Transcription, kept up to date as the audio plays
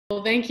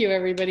Well, thank you,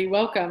 everybody.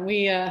 Welcome.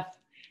 We have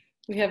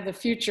the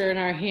future in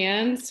our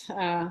hands.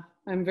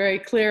 I'm very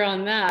clear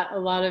on that. A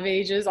lot of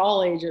ages,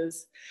 all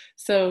ages.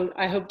 So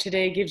I hope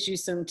today gives you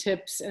some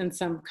tips and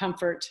some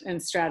comfort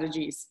and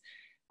strategies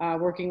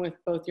working with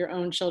both your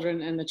own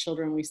children and the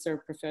children we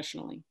serve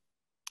professionally.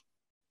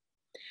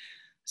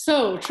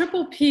 So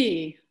Triple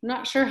P, I'm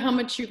not sure how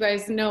much you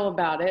guys know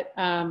about it.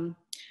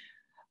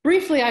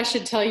 Briefly, I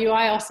should tell you,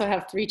 I also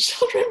have 3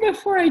 children.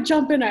 Before I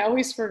jump in, I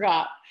always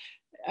forgot.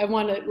 I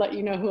want to let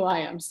you know who I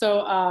am.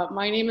 So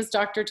my name is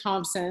Dr.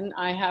 Thompson.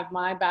 I have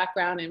my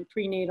background in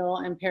prenatal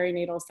and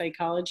perinatal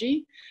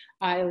psychology.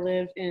 I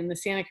live in the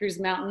Santa Cruz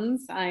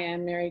Mountains. I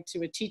am married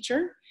to a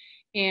teacher,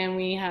 and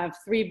we have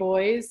 3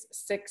 boys,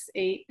 6,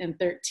 8, and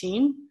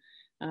 13.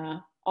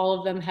 All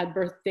of them had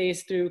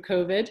birthdays through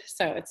COVID,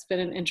 so it's been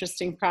an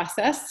interesting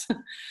process.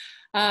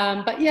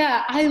 But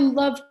yeah, I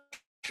love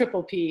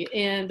Triple P,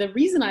 and the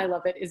reason I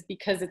love it is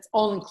because it's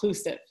all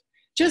inclusive,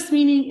 just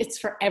meaning it's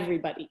for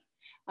everybody.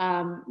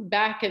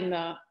 Back in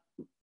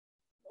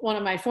one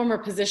of my former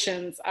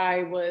positions,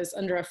 I was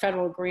under a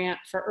federal grant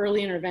for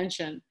early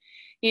intervention.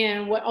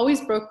 And what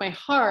always broke my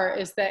heart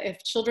is that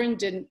if children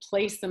didn't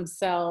place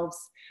themselves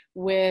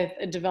with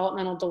a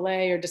developmental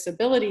delay or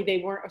disability, they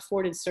weren't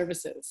afforded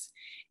services.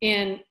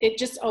 And it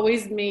just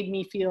always made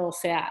me feel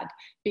sad,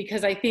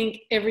 because I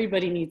think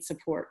everybody needs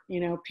support. You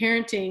know,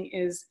 parenting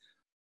is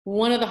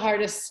one of the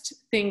hardest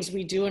things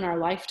we do in our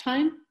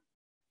lifetime.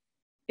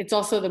 It's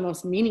also the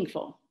most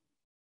meaningful.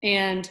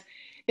 And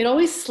it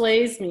always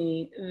slays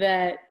me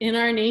that in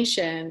our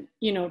nation,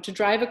 you know, to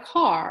drive a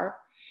car,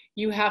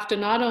 you have to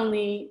not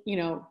only, you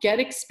know, get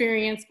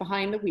experience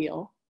behind the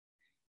wheel,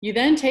 you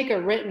then take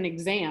a written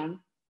exam,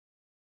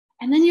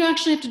 and then you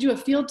actually have to do a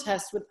field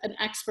test with an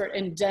expert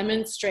and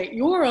demonstrate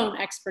your own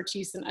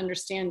expertise and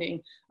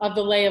understanding of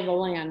the lay of the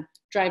land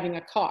driving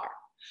a car.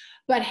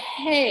 But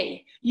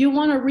hey, you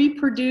want to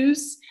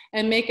reproduce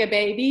and make a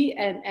baby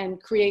and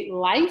create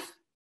life?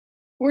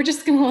 We're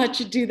just going to let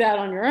you do that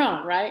on your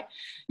own, right?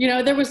 You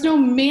know, there was no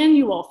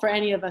manual for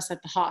any of us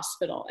at the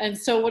hospital. And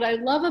so what I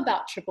love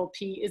about Triple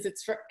P is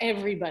it's for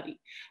everybody.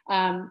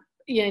 And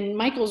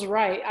Michael's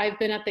right. I've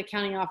been at the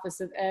County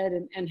Office of Ed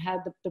and had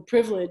the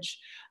privilege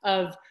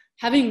of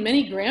having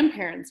many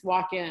grandparents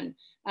walk in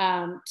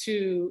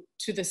to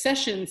the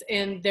sessions,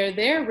 and they're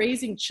there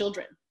raising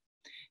children.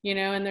 You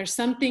know, and there's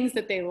some things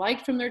that they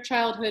like from their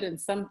childhood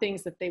and some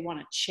things that they want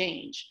to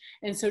change.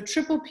 And so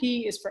Triple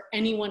P is for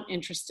anyone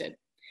interested.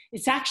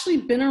 It's actually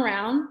been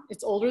around.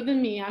 It's older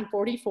than me. I'm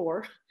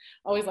 44. I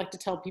always like to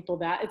tell people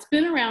that. It's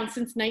been around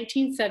since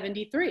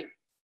 1973.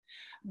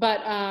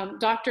 But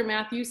Dr.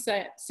 Matthew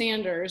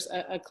Sanders,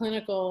 a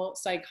clinical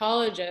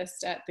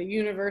psychologist at the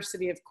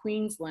University of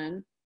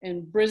Queensland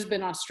in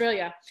Brisbane,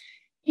 Australia,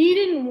 he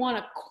didn't want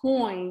to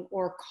coin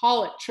or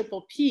call it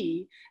Triple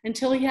P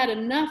until he had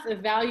enough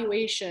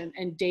evaluation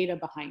and data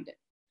behind it.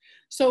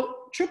 So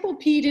Triple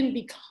P didn't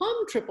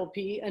become Triple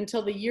P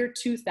until the year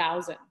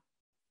 2000.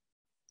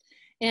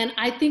 And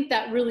I think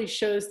that really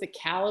shows the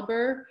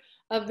caliber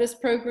of this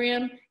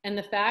program and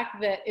the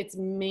fact that its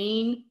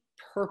main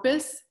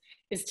purpose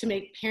is to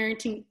make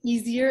parenting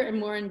easier and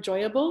more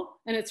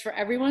enjoyable, and it's for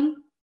everyone.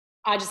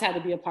 I just had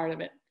to be a part of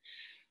it.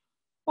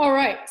 All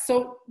right,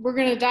 so we're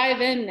going to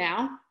dive in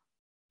now.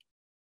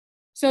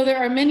 So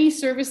there are many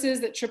services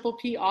that Triple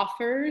P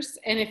offers,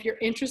 and if you're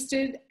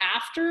interested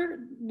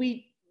after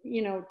we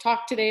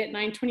talk today at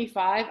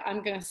 9:25,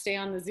 I'm going to stay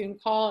on the Zoom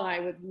call, and I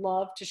would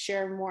love to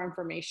share more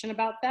information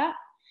about that.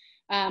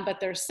 But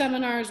there's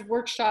seminars,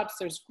 workshops,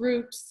 there's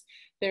groups,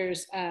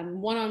 there's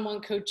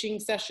one-on-one coaching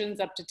sessions,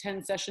 up to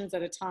 10 sessions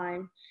at a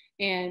time.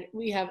 And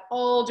we have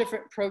all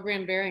different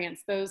program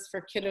variants, those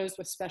for kiddos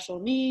with special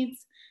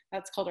needs.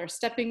 That's called our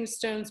Stepping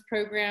Stones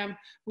program.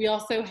 We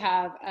also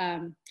have,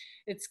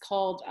 it's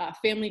called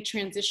Family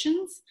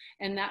Transitions.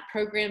 And that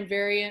program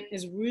variant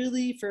is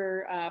really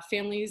for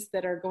families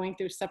that are going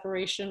through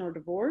separation or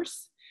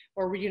divorce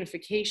or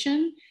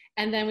reunification.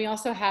 And then we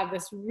also have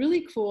this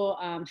really cool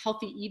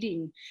healthy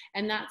eating,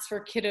 and that's for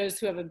kiddos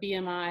who have a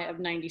BMI of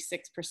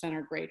 96%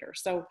 or greater.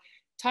 So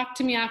talk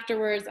to me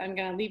afterwards. I'm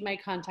going to leave my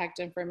contact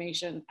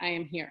information. I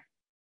am here.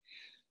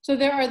 So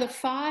there are the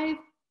 5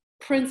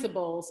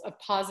 principles of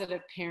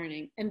positive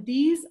parenting. And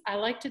these, I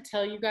like to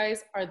tell you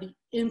guys, are the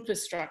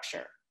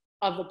infrastructure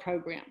of the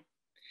program.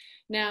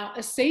 Now,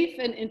 a safe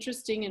and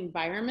interesting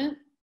environment,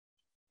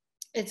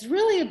 it's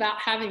really about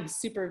having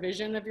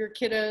supervision of your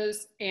kiddos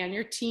and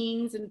your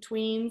teens and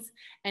tweens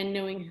and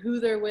knowing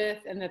who they're with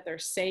and that they're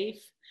safe.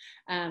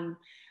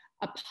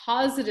 A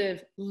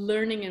positive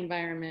learning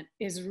environment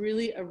is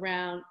really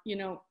around, you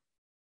know,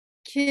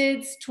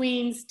 kids,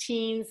 tweens,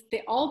 teens,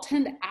 they all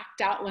tend to act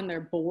out when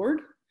they're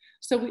bored.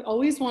 So we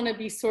always want to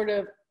be sort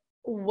of,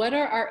 what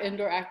are our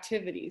indoor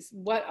activities?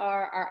 What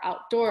are our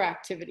outdoor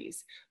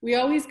activities? We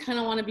always kind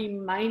of want to be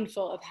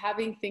mindful of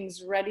having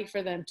things ready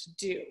for them to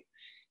do.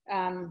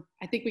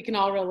 I think we can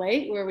all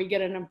relate where we get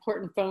an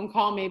important phone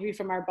call maybe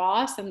from our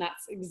boss, and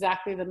that's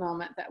exactly the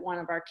moment that one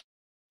of our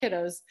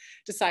kiddos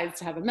decides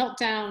to have a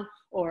meltdown,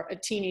 or a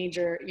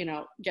teenager, you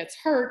know, gets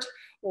hurt,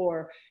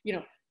 or, you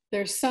know,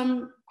 there's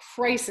some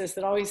crisis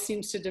that always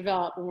seems to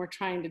develop when we're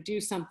trying to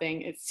do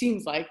something. It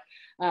seems like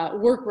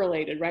work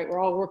related, right? We're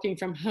all working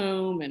from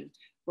home and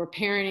we're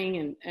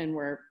parenting and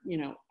we're, you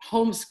know,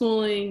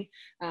 homeschooling.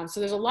 So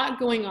there's a lot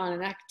going on,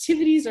 and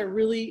activities are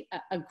really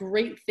a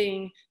great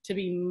thing to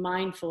be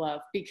mindful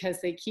of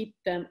because they keep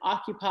them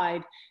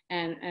occupied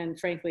and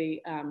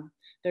frankly,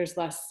 there's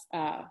less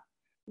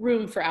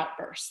room for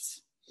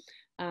outbursts.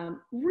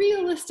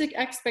 Realistic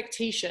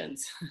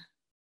expectations.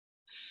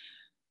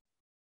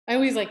 I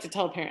always like to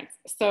tell parents,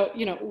 so,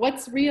 you know,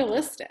 what's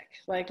realistic?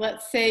 Like,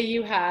 let's say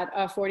you had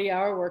a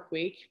 40-hour work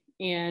week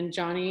and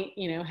Johnny,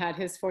 you know, had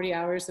his 40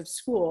 hours of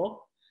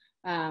school,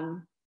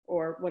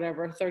 or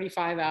whatever,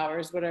 35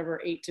 hours,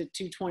 whatever 8 to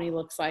 220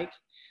 looks like.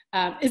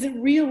 Is it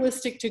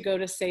realistic to go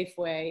to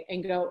Safeway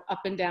and go up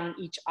and down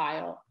each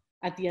aisle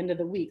at the end of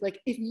the week? Like,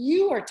 if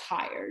you are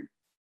tired,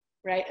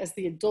 right, as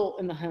the adult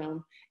in the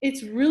home,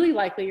 it's really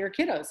likely your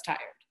kiddo's tired.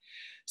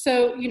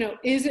 So, you know,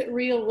 is it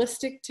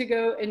realistic to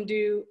go and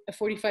do a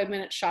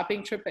 45-minute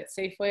shopping trip at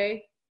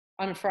Safeway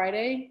on a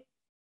Friday?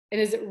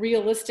 And is it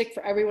realistic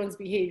for everyone's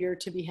behavior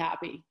to be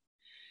happy?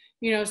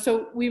 You know,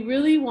 so we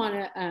really want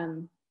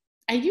to,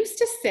 I used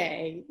to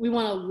say we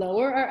want to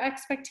lower our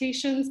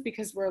expectations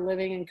because we're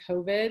living in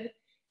COVID.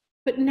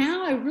 But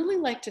now I really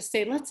like to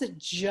say, let's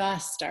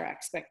adjust our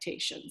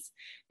expectations,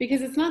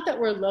 because it's not that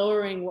we're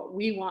lowering what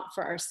we want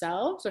for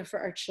ourselves or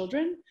for our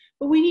children,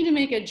 but we need to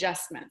make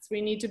adjustments.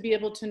 We need to be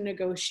able to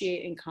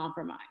negotiate and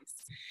compromise.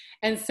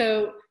 And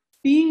so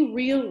being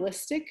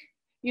realistic,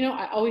 you know,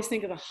 I always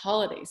think of the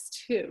holidays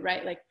too,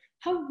 right? Like,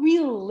 how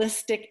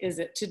realistic is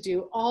it to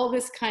do all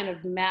this kind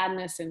of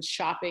madness and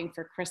shopping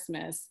for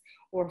Christmas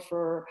or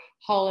for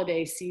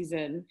holiday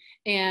season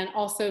and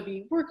also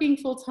be working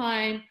full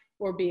time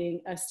or being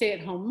a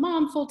stay-at-home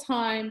mom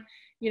full-time,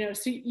 you know,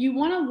 so you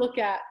wanna look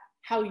at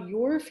how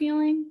you're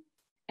feeling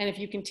and if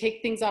you can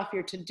take things off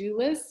your to-do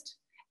list,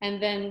 and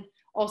then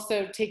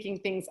also taking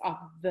things off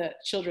the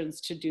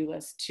children's to-do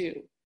list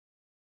too.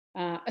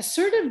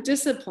 Assertive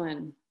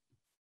discipline,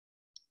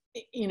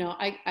 you know,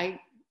 I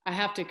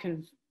have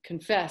to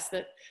confess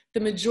that the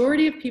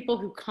majority of people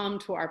who come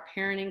to our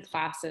parenting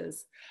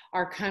classes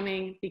are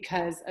coming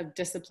because of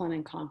discipline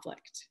and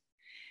conflict.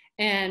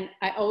 And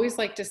I always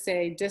like to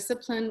say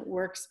discipline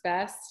works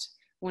best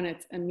when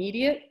it's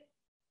immediate,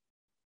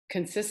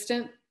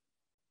 consistent,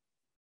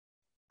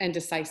 and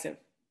decisive.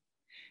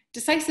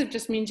 Decisive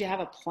just means you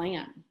have a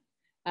plan.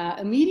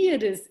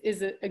 Immediate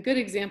is a good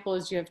example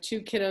is you have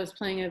two kiddos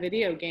playing a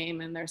video game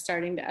and they're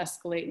starting to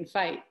escalate and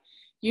fight.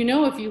 You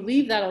know, if you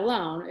leave that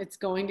alone, it's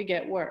going to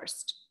get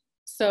worse.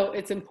 So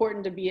it's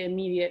important to be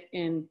immediate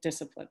in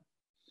discipline.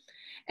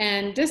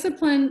 And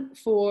discipline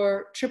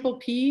for Triple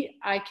P,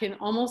 I can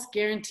almost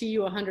guarantee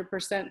you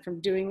 100% from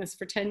doing this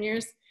for 10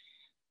 years,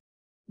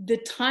 the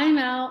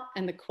timeout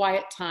and the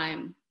quiet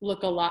time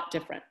look a lot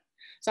different.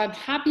 So I'm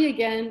happy,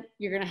 again,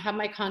 you're gonna have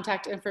my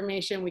contact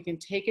information. We can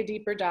take a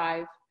deeper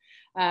dive.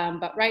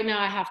 But right now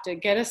I have to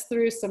get us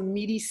through some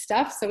meaty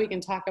stuff so we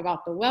can talk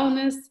about the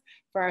wellness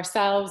for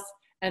ourselves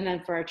and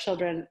then for our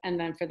children and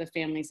then for the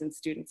families and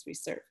students we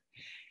serve.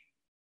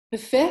 The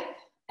fifth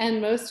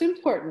and most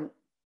important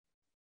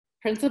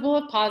principle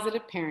of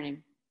positive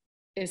parenting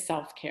is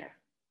self-care.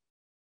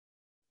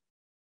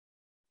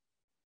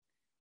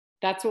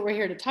 That's what we're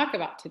here to talk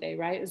about today,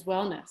 right? Is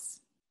wellness.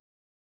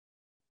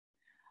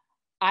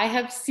 I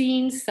have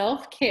seen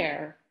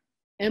self-care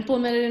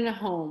implemented in a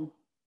home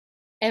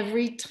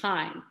every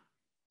time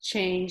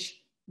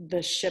change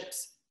the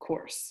ship's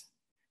course.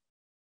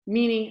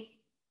 Meaning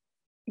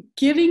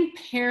giving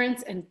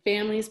parents and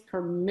families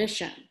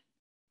permission,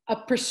 a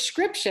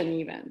prescription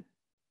even,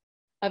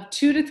 of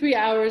 2 to 3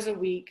 hours a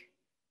week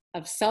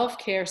of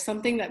self-care,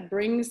 something that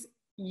brings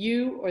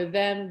you or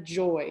them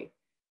joy,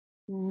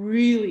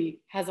 really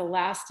has a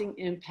lasting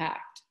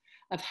impact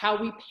of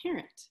how we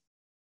parent.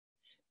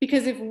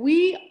 Because if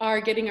we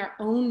are getting our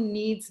own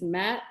needs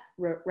met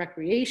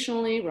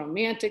recreationally,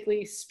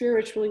 romantically,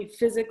 spiritually,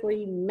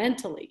 physically,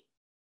 mentally,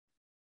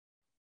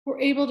 we're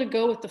able to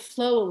go with the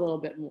flow a little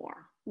bit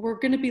more. We're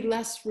going to be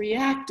less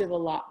reactive a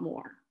lot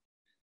more.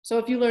 So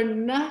if you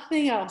learn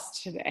nothing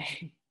else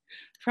today,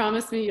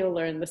 promise me you'll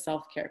learn the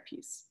self-care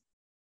piece.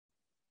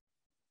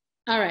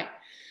 All right,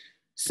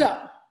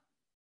 so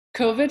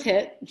COVID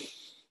hit.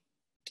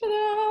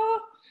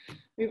 Ta-da!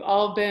 We've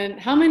all been,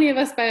 how many of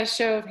us by a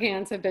show of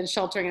hands have been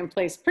sheltering in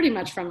place pretty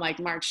much from like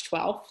March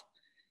 12th?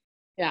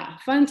 Yeah,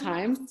 fun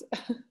times.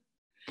 I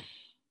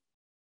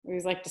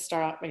always like to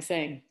start out by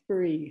saying,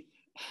 breathe.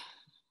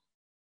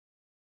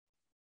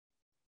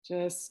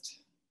 Just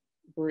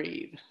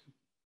breathe.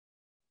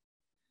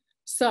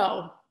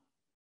 So,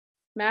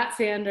 Matt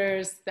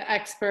Sanders, the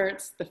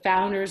experts, the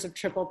founders of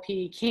Triple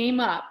P came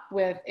up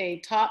with a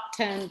top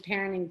 10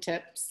 parenting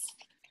tips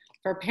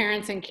for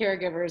parents and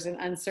caregivers in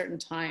uncertain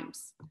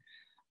times.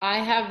 I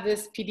have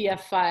this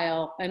PDF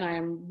file and I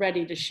am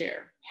ready to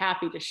share,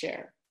 happy to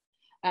share.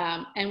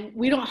 And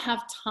we don't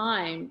have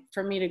time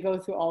for me to go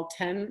through all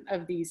 10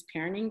 of these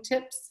parenting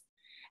tips.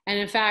 And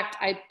in fact,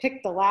 I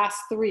picked the last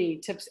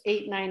 3, tips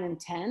 8, 9, and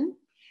 10,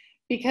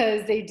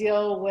 because they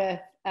deal with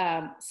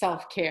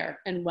self-care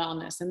and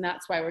wellness, and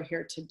that's why we're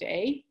here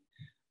today.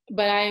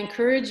 But I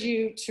encourage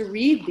you to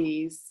read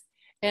these,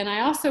 and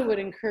I also would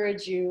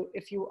encourage you,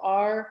 if you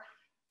are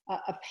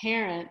a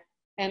parent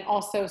and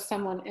also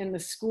someone in the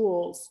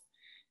schools,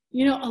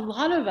 you know, a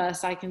lot of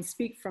us, I can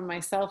speak from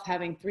myself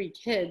having 3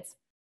 kids,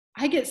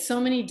 I get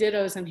so many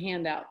dittos and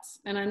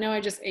handouts, and I know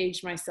I just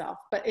aged myself,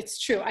 but it's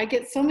true. I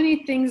get so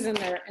many things in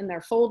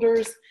their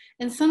folders,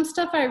 and some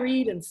stuff I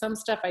read and some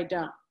stuff I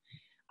don't.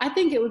 I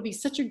think it would be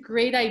such a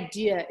great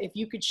idea if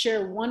you could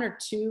share 1 or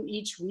 2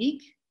 each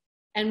week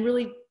and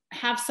really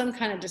have some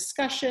kind of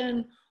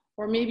discussion,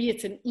 or maybe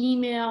it's an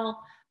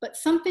email, but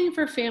something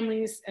for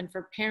families and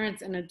for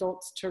parents and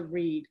adults to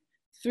read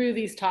through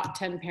these top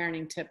 10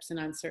 parenting tips in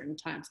uncertain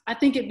times. I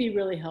think it'd be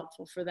really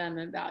helpful for them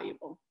and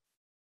valuable.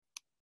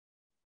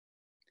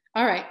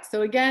 All right,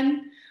 so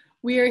again,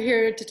 we are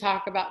here to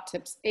talk about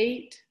tips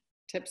 8,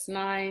 tips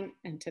 9,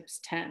 and tips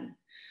 10.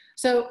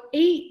 So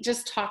 8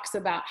 just talks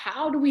about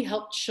how do we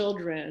help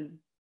children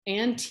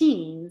and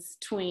teens,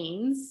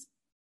 tweens,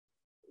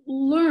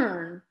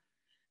 learn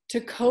to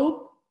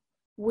cope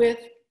with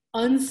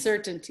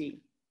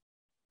uncertainty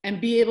and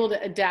be able to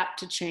adapt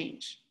to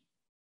change.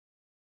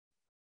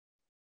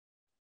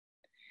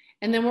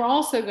 And then we're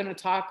also going to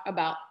talk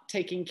about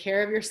taking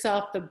care of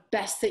yourself the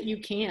best that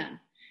you can.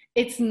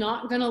 It's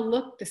not going to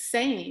look the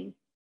same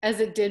as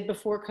it did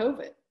before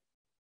COVID,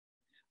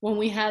 when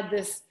we had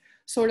this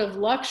sort of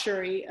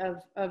luxury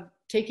of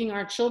taking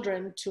our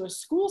children to a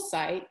school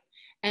site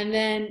and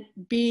then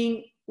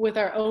being with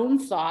our own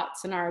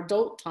thoughts and our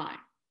adult time.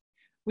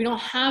 We don't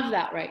have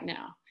that right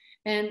now.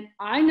 And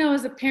I know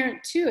as a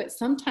parent too, it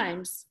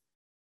sometimes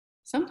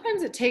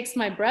it takes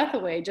my breath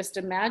away just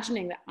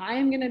imagining that I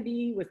am going to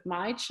be with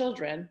my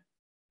children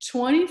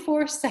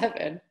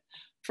 24/7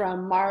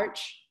 from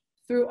March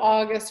through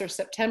August or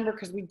September,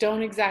 because we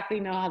don't exactly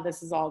know how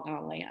this is all going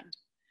to land.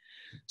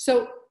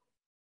 So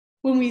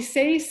when we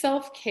say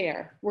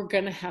self-care, we're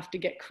going to have to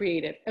get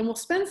creative. And we'll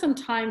spend some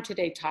time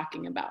today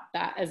talking about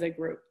that as a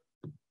group,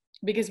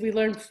 because we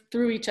learn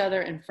through each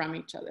other and from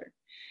each other.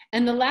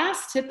 And the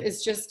last tip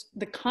is just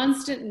the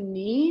constant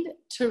need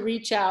to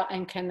reach out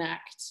and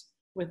connect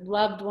with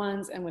loved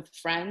ones and with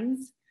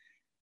friends.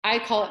 I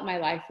call it my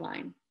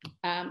lifeline.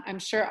 I'm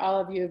sure all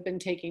of you have been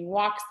taking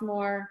walks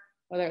more,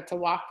 whether it's a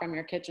walk from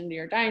your kitchen to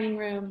your dining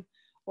room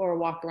or a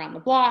walk around the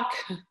block.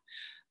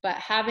 But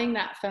having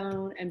that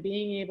phone and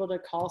being able to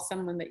call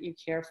someone that you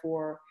care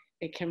for,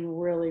 it can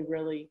really,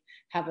 really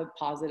have a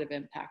positive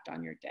impact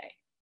on your day.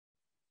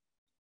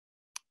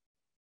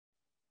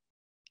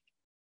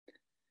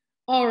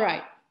 All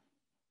right.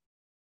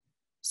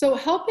 So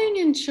helping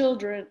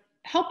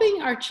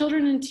our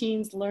children and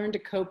teens learn to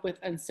cope with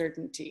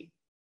uncertainty.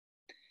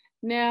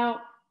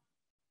 Now,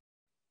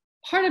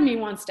 part of me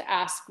wants to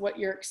ask what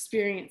your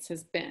experience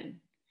has been.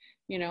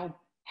 You know,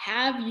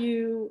 have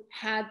you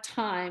had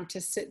time to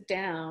sit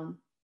down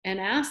and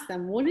ask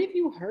them, what have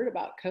you heard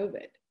about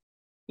COVID?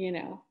 You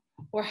know,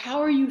 or how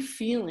are you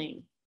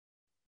feeling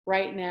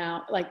right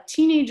now? Like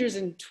teenagers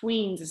and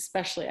tweens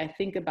especially, I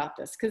think about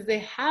this because they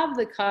have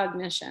the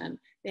cognition,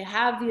 they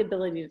have the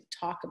ability to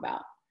talk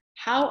about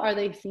how are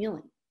they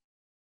feeling.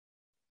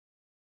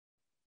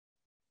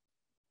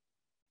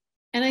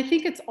 And I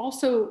think it's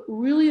also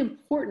really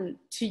important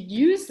to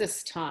use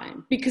this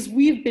time, because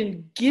we've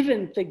been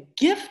given the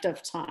gift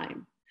of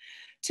time,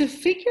 to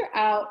figure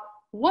out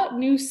what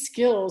new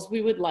skills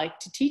we would like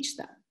to teach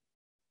them.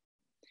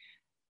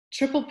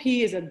 Triple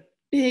P is a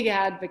big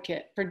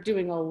advocate for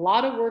doing a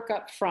lot of work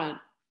up front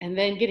and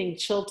then getting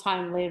chill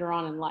time later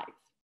on in life.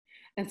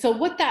 And so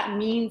what that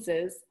means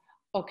is,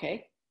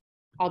 okay,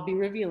 I'll be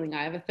revealing,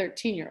 I have a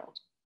 13-year-old.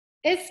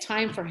 It's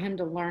time for him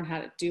to learn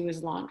how to do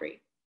his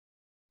laundry.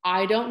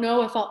 I don't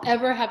know if I'll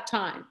ever have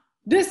time,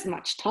 this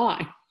much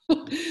time,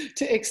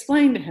 to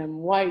explain to him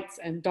whites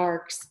and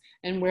darks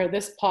and where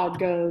this pod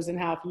goes and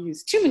how if you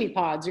use too many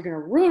pods, you're going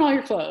to ruin all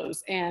your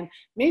clothes and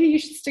maybe you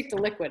should stick to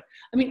liquid.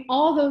 I mean,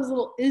 all those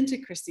little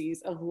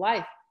intricacies of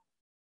life,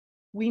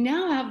 we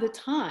now have the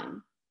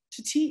time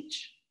to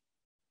teach.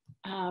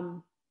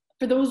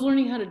 For those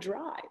learning how to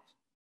drive,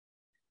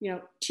 you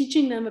know,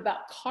 teaching them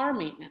about car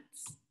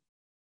maintenance,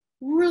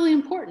 really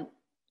important.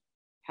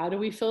 How do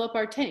we fill up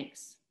our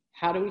tanks?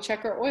 How do we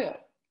check our oil?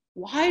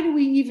 Why do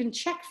we even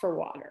check for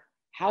water?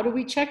 How do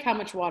we check how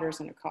much water is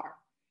in a car?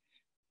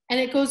 And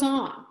it goes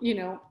on, you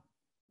know,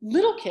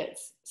 little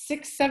kids,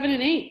 6, 7,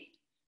 and 8,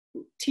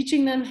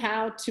 teaching them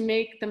how to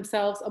make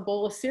themselves a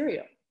bowl of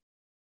cereal,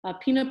 a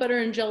peanut butter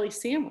and jelly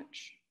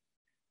sandwich,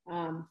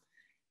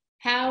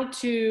 how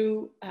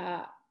to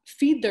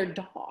feed their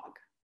dog.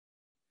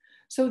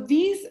 So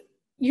these,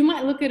 you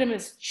might look at them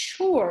as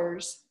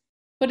chores,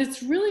 but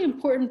it's really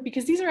important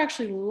because these are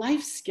actually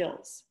life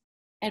skills.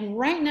 And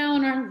right now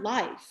in our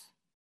life,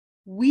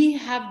 we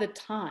have the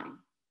time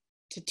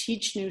to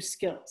teach new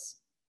skills.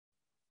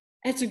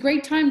 It's a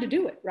great time to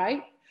do it,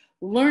 right?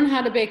 Learn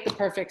how to bake the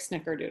perfect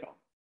snickerdoodle.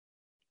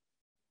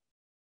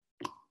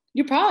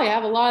 You probably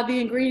have a lot of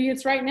the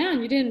ingredients right now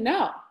and you didn't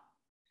know.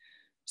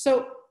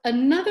 So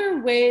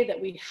another way that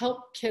we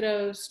help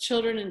kiddos,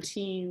 children, and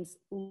teens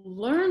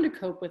learn to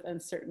cope with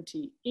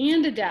uncertainty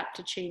and adapt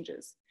to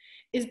changes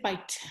is by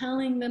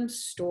telling them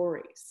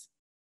stories.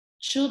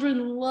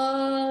 Children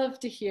love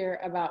to hear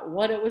about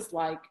what it was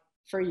like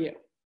for you.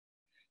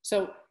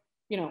 So,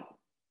 you know,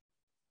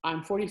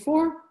 I'm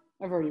 44.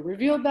 I've already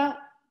revealed that.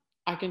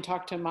 I can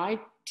talk to my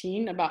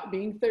teen about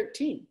being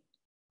 13.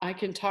 I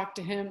can talk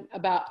to him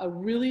about a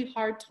really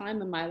hard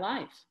time in my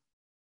life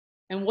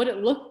and what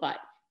it looked like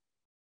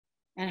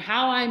and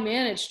how I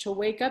managed to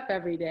wake up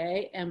every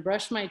day and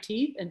brush my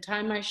teeth and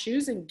tie my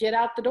shoes and get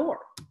out the door.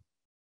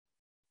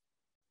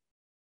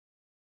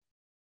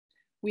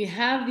 We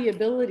have the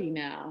ability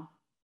now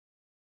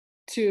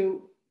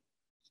to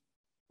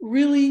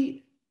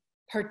really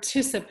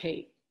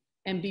participate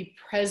and be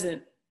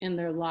present in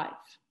their life.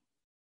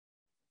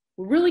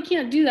 We really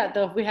can't do that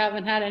though if we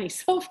haven't had any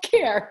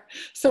self-care.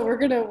 So we're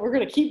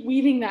gonna keep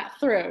weaving that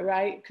through,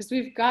 right? Because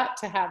we've got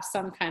to have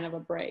some kind of a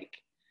break,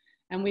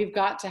 and we've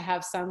got to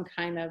have some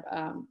kind of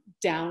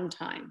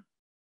downtime.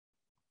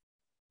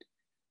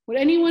 Would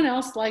anyone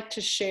else like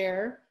to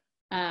share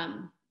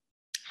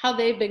how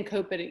they've been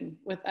coping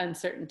with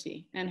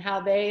uncertainty and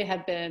how they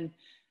have been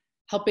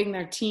helping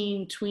their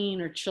teen, tween,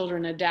 or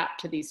children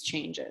adapt to these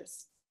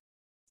changes?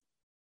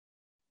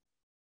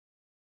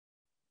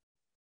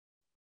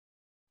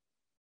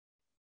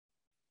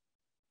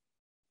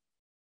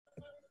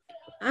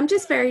 I'm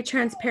just very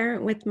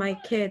transparent with my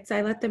kids.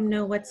 I let them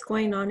know what's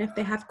going on. If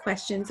they have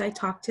questions, I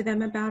talk to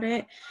them about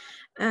it.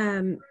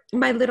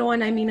 My little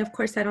one, I mean, of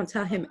course, I don't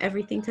tell him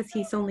everything because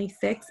he's only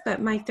 6,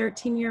 but my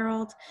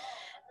 13-year-old,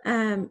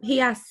 he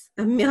asks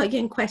a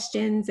million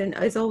questions and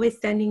is always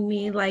sending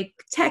me like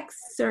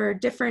texts or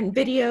different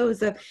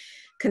videos of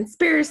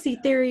conspiracy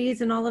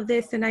theories and all of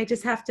this. And I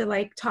just have to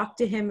like talk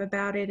to him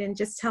about it and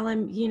just tell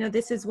him, you know,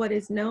 this is what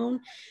is known.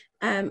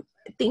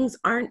 Things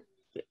aren't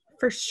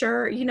for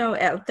sure, you know,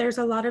 there's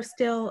a lot of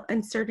still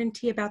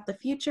uncertainty about the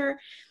future,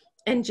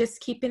 and just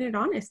keeping it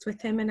honest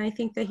with him. And I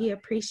think that he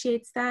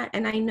appreciates that.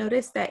 And I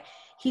notice that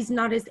he's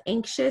not as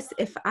anxious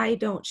if I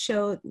don't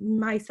show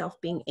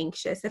myself being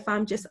anxious. If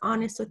I'm just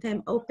honest with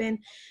him, open,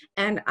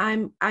 and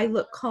I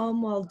look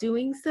calm while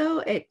doing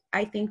so,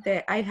 I think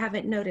that I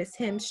haven't noticed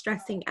him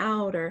stressing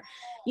out or,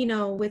 you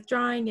know,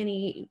 withdrawing,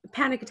 any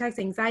panic attacks,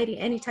 anxiety,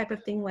 any type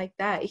of thing like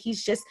that.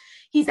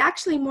 He's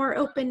actually more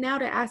open now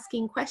to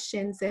asking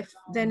questions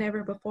than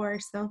ever before.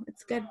 So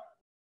it's good.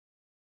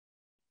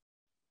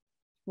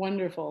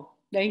 Wonderful.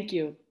 Thank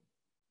you.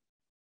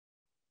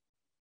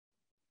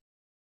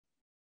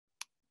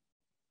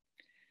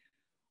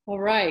 All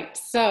right.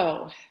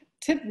 So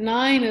tip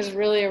 9 is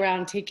really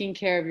around taking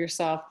care of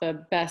yourself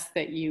the best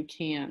that you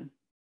can.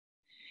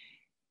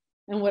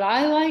 And what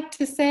I like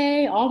to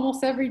say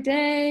almost every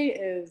day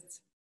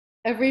is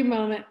every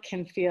moment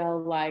can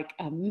feel like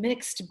a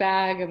mixed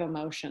bag of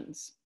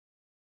emotions.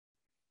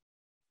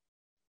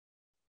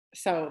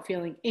 So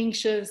feeling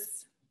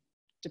anxious,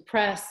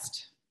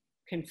 depressed,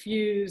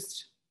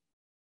 confused.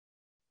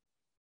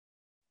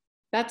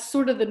 That's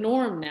sort of the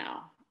norm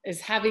now, is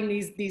having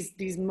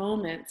these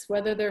moments,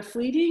 whether they're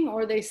fleeting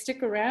or they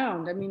stick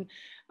around. I mean,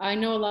 I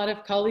know a lot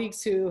of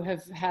colleagues who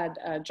have had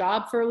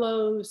job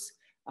furloughs,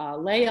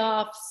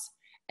 layoffs,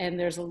 and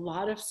there's a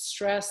lot of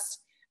stress.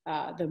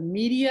 The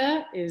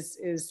media is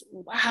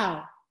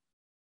wow,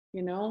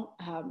 you know.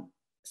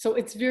 So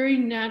it's very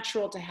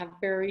natural to have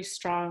very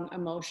strong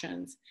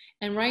emotions.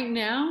 And right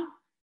now,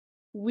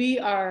 we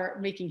are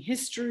making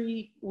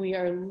history. We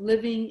are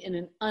living in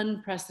an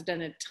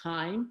unprecedented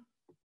time.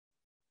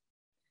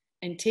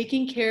 And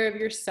taking care of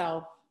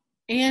yourself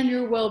and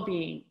your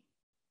well-being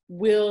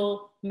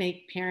will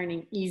make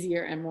parenting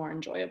easier and more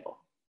enjoyable.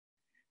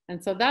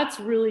 And so that's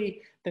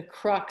really the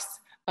crux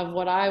of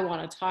what I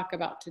want to talk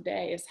about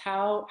today, is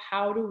how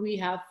do we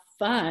have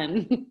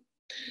fun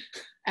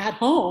at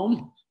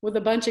home with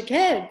a bunch of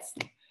kids?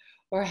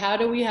 Or how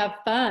do we have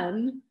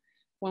fun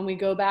when we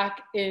go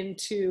back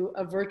into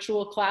a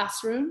virtual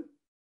classroom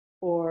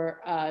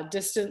or a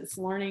distance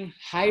learning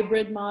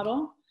hybrid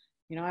model?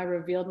 You know, I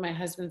revealed my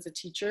husband's a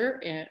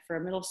teacher for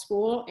a middle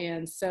school.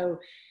 And so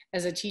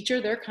as a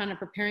teacher, they're kind of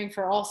preparing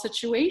for all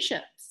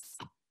situations.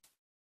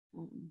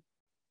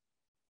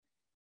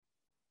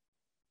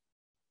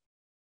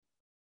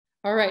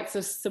 All right,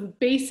 so some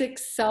basic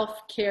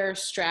self-care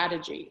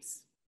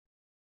strategies.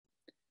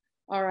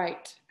 All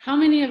right, how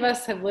many of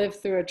us have lived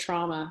through a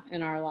trauma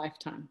in our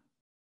lifetime?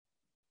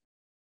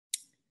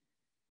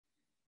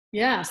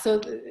 Yeah, so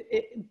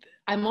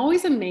I'm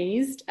always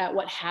amazed at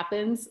what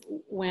happens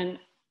when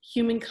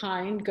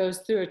humankind goes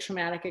through a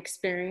traumatic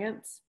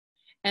experience.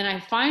 And I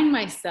find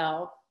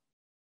myself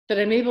that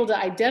I'm able to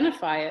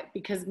identify it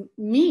because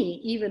me,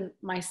 even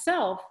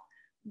myself,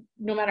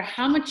 no matter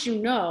how much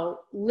you know,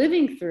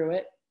 living through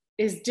it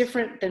is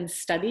different than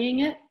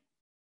studying it.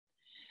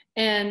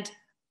 And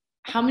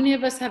how many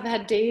of us have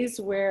had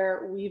days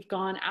where we've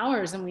gone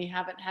hours and we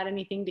haven't had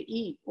anything to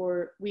eat,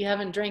 or we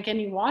haven't drank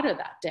any water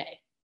that day?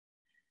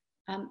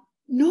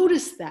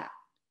 Notice that.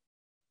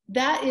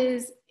 That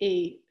is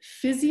a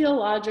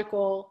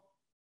physiological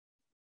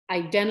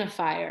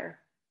identifier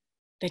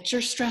that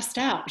you're stressed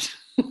out.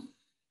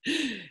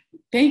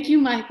 Thank you,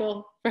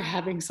 Michael, for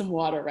having some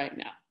water right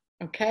now,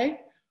 okay?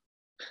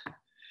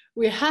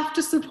 We have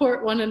to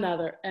support one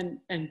another and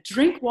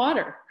drink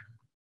water.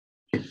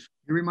 You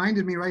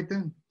reminded me right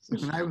then.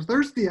 When I was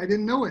thirsty, I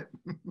didn't know it.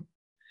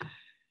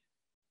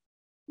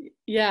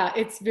 Yeah,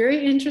 it's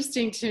very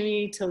interesting to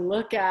me to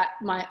look at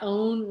my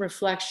own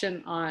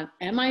reflection on,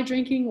 am I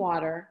drinking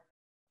water?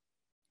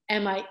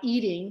 Am I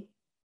eating?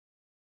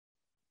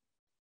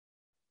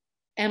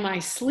 Am I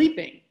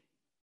sleeping?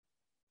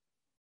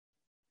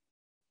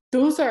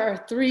 Those are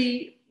our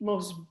three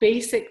most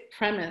basic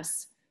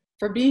premise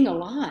for being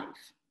alive,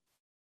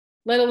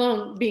 let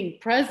alone being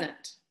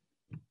present.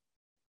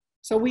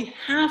 So we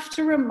have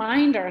to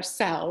remind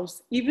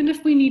ourselves, even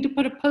if we need to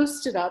put a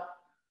Post-it up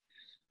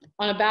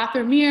on a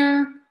bathroom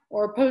mirror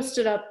or post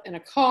it up in a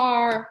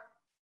car,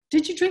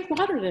 did you drink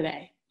water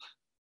today?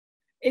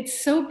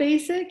 It's so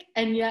basic,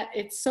 and yet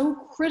it's so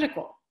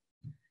critical.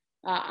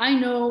 I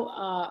know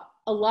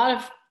a lot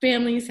of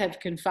families have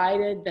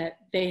confided that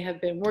they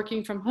have been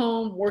working from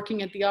home,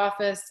 working at the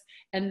office,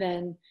 and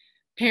then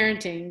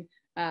parenting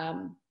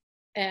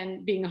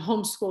and being a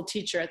homeschool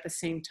teacher at the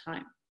same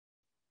time.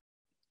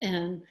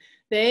 And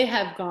they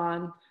have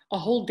gone a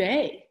whole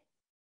day.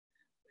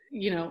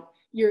 You know,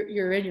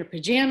 you're in your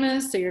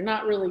pajamas, so you're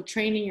not really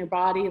training your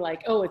body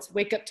like, oh, it's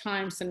wake up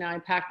time, so now I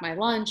pack my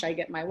lunch, I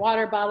get my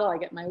water bottle, I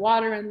get my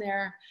water in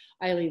there,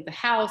 I leave the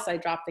house, I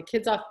drop the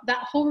kids off.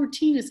 That whole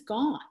routine is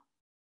gone.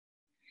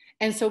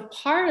 And so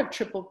part of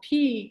Triple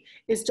P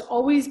is to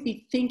always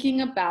be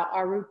thinking about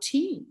our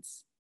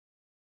routines.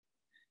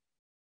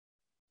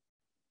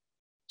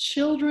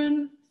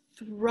 Children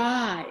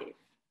thrive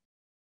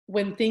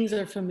when things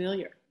are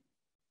familiar.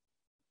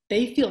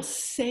 They feel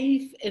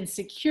safe and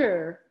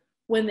secure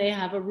when they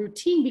have a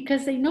routine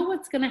because they know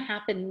what's going to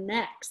happen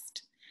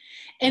next.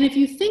 And if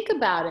you think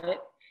about it,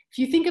 if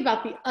you think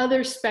about the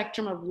other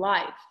spectrum of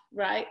life,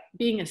 right,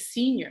 being a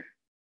senior,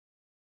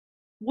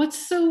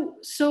 what's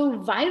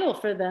so vital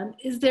for them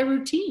is their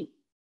routine.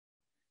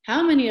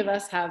 How many of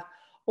us have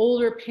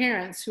older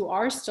parents who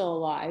are still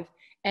alive,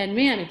 and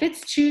man, if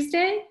it's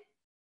Tuesday,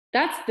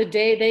 that's the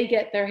day they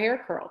get their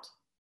hair curled.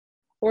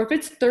 Or if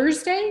it's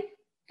Thursday,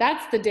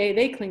 that's the day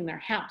they clean their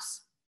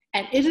house.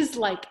 And it is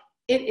like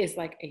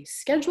a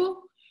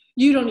schedule.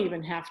 You don't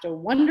even have to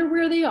wonder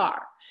where they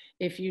are.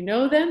 If you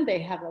know them, they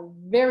have a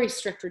very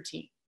strict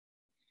routine.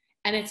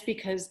 And it's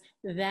because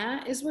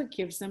that is what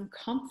gives them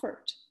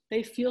comfort.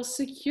 They feel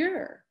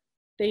secure.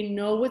 They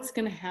know what's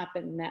going to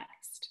happen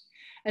next.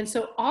 And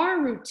so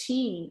our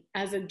routine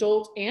as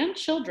adults and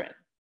children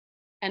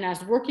and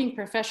as working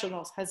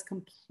professionals has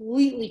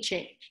completely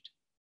changed.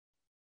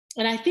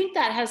 And I think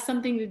that has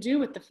something to do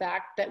with the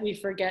fact that we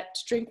forget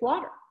to drink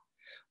water.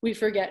 We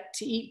forget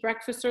to eat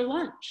breakfast or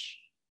lunch.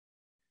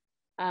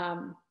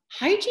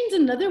 Hygiene's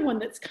another one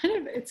that's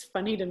it's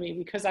funny to me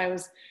because I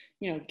was,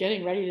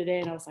 getting ready today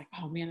and I was like,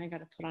 oh man, I got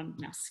to put on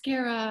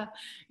mascara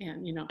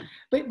and,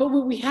 but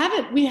we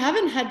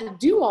haven't had to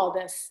do all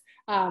this,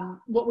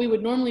 what we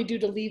would normally do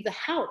to leave the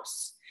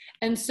house.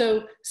 And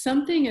so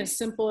something as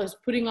simple as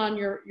putting on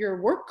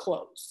your work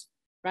clothes,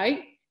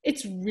 right?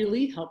 It's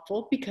really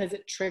helpful because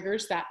it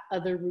triggers that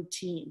other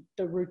routine,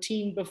 the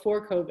routine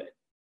before COVID.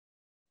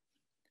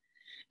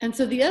 And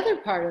so the other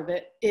part of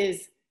it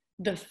is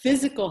the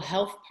physical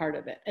health part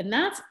of it, and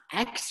that's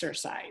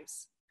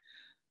exercise.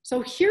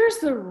 So here's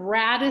the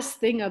raddest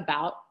thing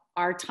about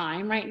our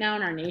time right now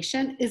in our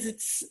nation is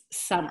it's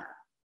summer.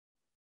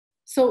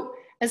 So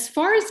as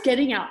far as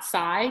getting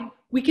outside,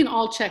 we can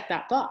all check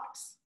that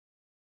box,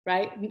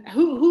 right?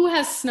 Who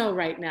has snow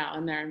right now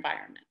in their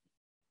environment?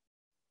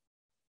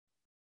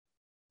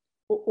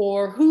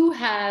 Or who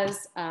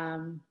has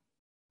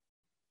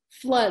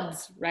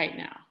floods right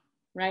now,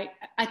 right?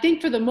 I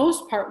think for the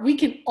most part, we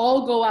can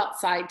all go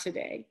outside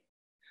today.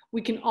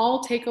 We can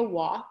all take a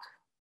walk,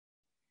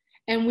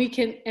 and we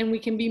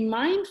can be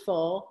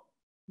mindful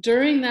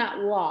during that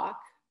walk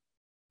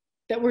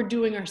that we're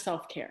doing our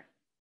self-care.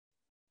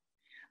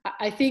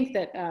 I think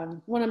that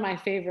one of my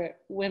favorite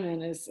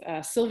women is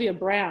Sylvia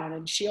Browne,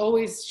 and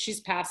she's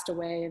passed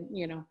away,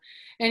 and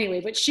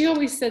anyway, but she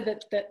always said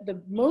that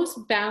the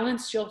most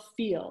balanced you'll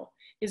feel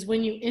is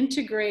when you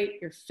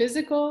integrate your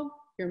physical,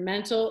 your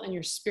mental, and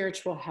your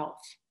spiritual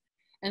health.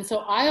 And so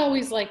I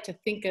always like to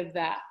think of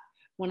that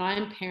when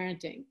I'm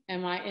parenting.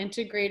 Am I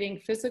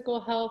integrating physical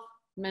health,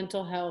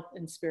 mental health,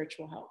 and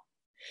spiritual health?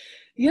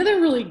 The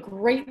other really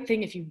great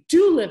thing, if you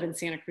do live in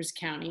Santa Cruz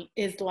County,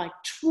 is like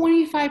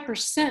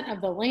 25%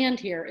 of the land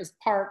here is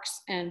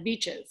parks and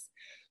beaches.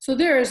 So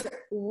there's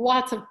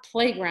lots of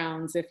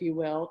playgrounds, if you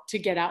will, to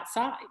get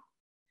outside.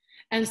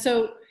 And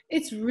so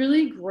it's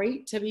really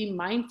great to be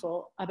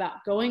mindful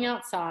about going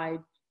outside,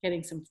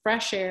 getting some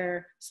fresh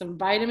air, some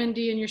vitamin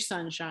D in your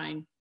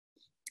sunshine,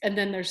 and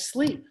then there's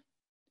sleep.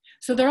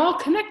 So they're all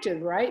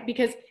connected, right?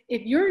 Because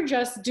if you're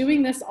just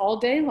doing this all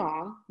day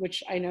long,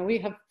 which I know we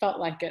have felt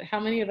like it, how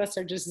many of us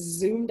are just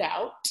zoomed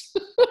out?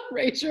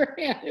 Raise your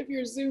hand if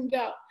you're zoomed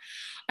out.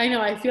 I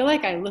know, I feel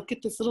like I look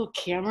at this little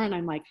camera and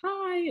I'm like,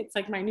 hi, it's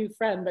like my new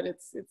friend, but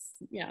it's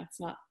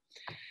not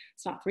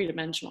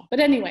three-dimensional. But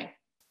anyway,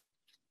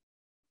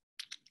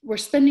 we're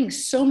spending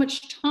so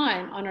much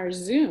time on our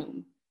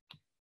Zoom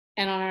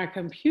and on our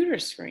computer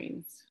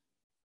screens.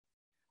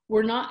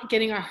 We're not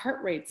getting our heart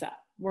rates up.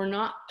 We're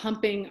not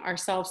pumping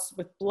ourselves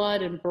with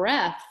blood and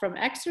breath from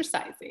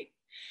exercising.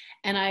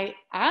 And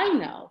I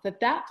know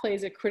that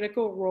plays a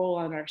critical role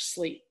on our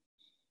sleep.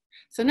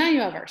 So now you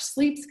have our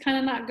sleep's kind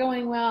of not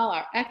going well,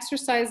 our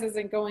exercise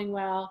isn't going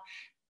well,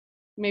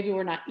 maybe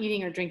we're not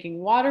eating or drinking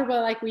water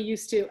well like we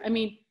used to. I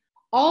mean,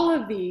 all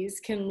of these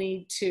can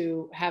lead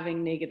to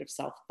having negative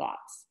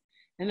self-thoughts.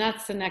 And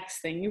that's the next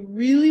thing. You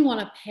really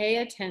want to pay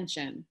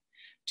attention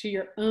to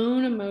your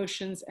own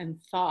emotions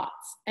and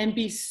thoughts and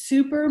be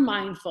super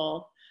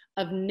mindful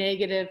of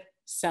negative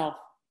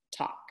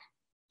self-talk.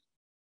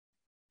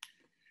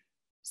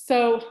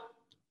 So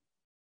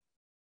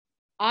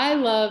I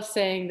love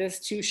saying this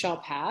too shall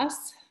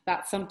pass.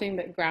 That's something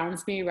that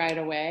grounds me right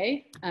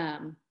away.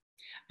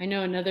 I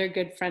know another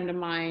good friend of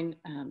mine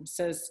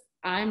says,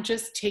 I'm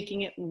just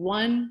taking it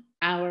 1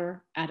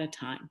 hour at a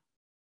time.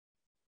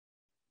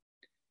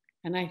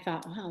 And I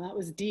thought, wow, that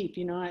was deep.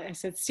 You know, I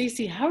said,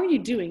 Stacey, how are you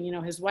doing? You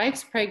know, his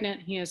wife's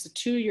pregnant. He has a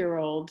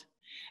 2-year-old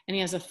and he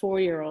has a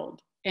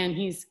 4-year-old, and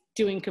he's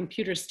doing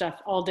computer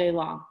stuff all day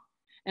long.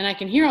 And I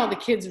can hear all the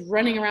kids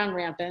running around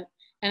rampant.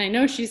 And I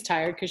know she's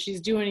tired because she's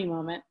due any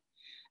moment.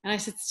 And I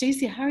said,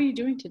 Stacey, how are you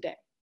doing today?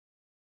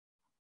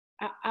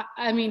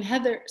 I mean,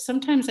 Heather,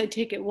 sometimes I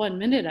take it 1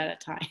 minute at a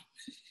time,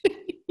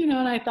 you know,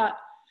 and I thought,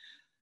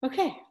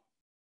 okay,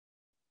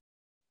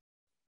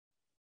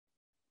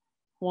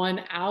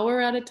 1 hour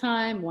at a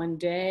time, one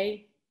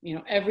day, you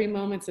know, every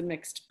moment's a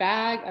mixed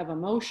bag of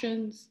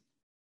emotions.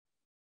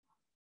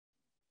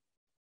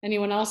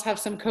 Anyone else have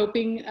some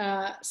coping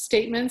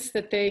statements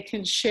that they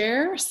can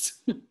share?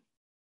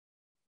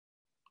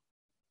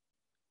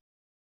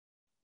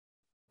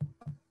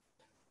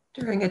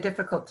 During a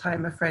difficult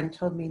time, a friend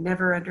told me,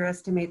 never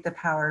underestimate the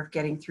power of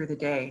getting through the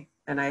day.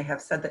 And I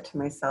have said that to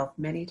myself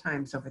many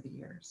times over the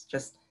years.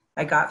 Just,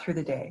 I got through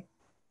the day.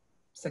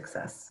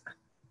 Success.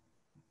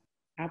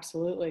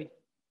 Absolutely.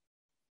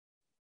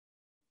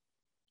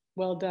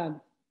 Well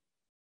done.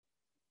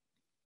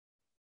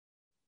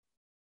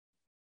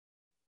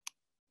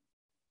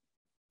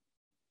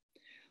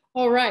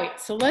 All right,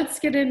 so let's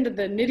get into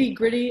the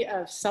nitty-gritty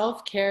of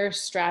self-care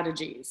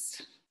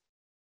strategies.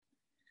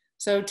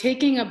 So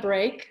taking a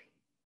break,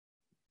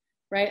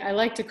 right? I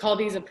like to call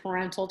these a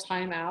parental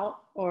timeout,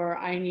 or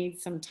I need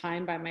some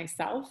time by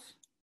myself.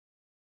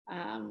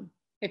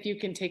 If you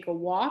can take a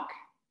walk,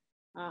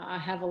 I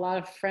have a lot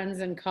of friends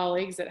and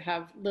colleagues that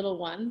have little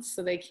ones,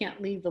 so they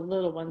can't leave the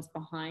little ones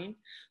behind.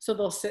 So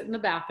they'll sit in the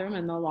bathroom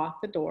and they'll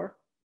lock the door.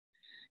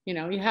 You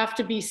know, you have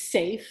to be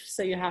safe,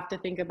 so you have to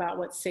think about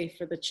what's safe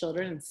for the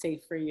children and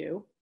safe for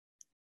you.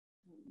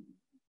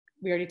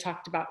 We already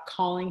talked about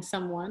calling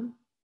someone.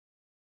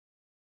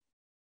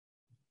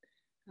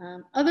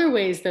 Other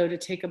ways, though, to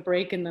take a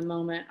break in the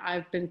moment,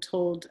 I've been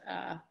told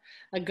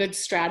a good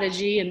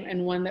strategy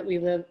and one that we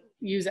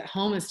use at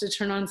home is to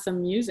turn on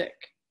some music.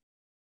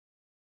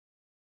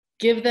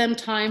 Give them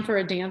time for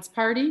a dance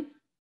party,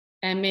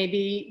 and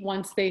maybe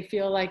once they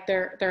feel like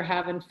they're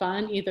having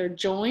fun, either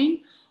join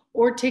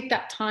or take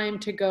that time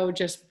to go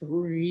just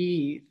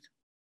breathe.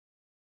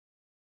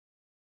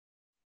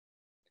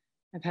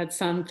 I've had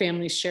some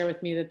families share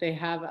with me that they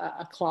have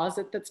a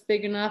closet that's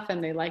big enough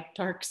and they like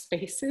dark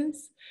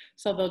spaces.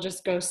 So they'll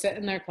just go sit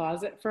in their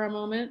closet for a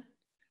moment,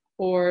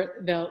 or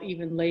they'll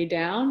even lay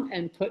down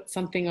and put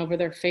something over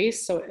their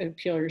face so it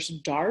appears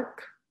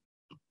dark.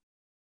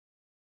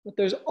 But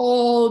there's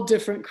all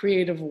different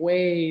creative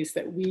ways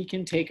that we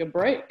can take a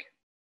break.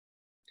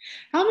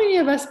 How many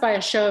of us, by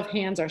a show of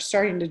hands, are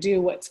starting to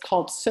do what's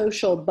called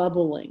social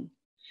bubbling?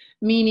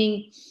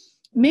 Meaning,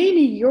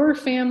 maybe your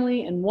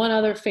family and one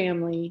other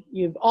family,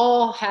 you've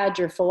all had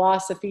your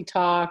philosophy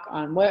talk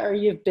on where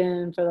you've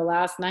been for the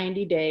last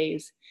 90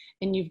 days,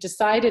 and you've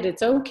decided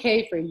it's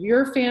okay for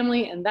your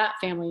family and that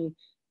family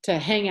to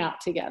hang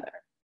out together,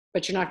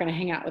 but you're not going to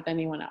hang out with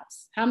anyone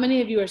else. How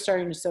many of you are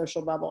starting to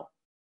social bubble?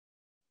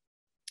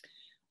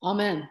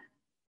 Amen.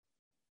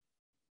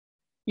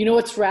 You know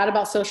what's rad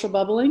about social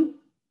bubbling?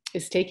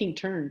 Is taking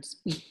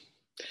turns.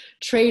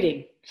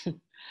 Trading.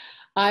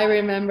 I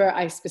remember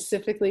I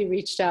specifically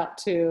reached out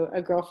to a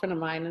girlfriend of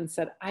mine and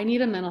said, I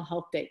need a mental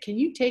health day. Can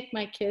you take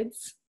my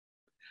kids?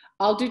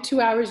 I'll do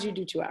 2 hours, you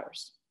do 2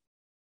 hours.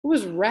 It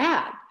was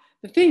rad.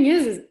 The thing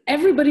is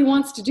everybody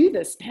wants to do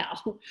this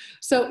now.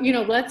 So, you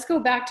know, let's go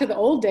back to the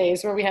old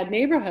days where we had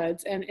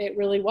neighborhoods and it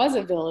really was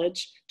a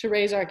village to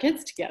raise our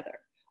kids together.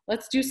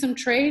 Let's do some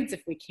trades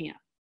if we can.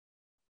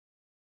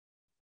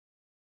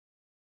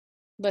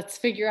 Let's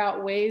figure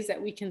out ways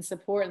that we can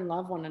support and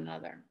love one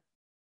another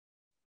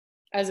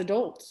as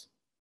adults.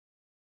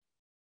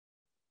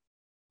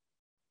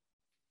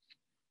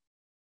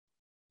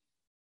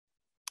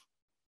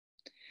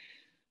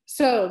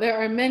 So there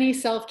are many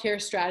self-care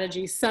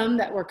strategies, some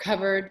that were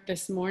covered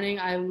this morning.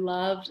 I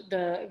loved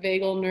the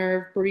vagal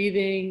nerve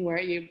breathing,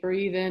 where you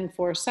breathe in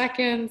 4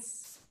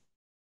 seconds,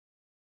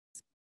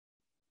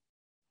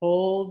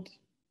 hold,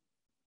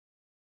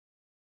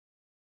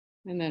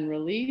 and then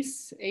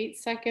release 8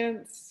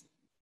 seconds.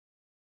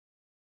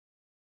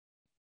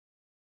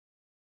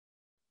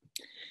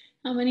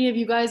 How many of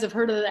you guys have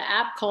heard of the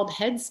app called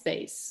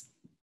Headspace?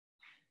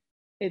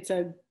 It's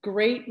a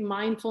great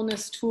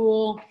mindfulness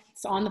tool.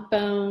 It's on the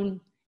phone.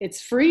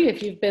 It's free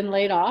if you've been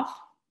laid off.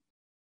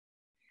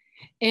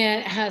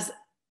 And it has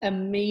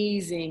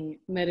amazing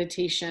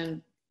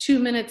meditation, 2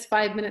 minutes,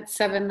 5 minutes,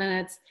 7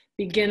 minutes,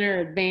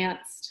 beginner,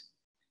 advanced.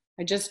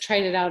 I just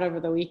tried it out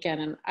over the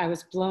weekend and I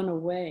was blown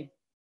away.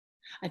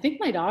 I think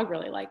my dog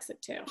really likes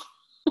it too.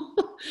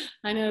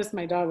 I noticed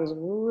my dog was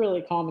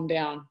really calming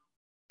down.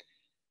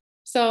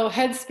 So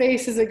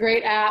Headspace is a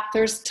great app.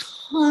 There's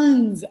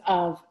tons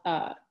of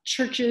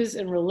churches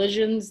and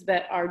religions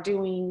that are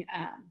doing,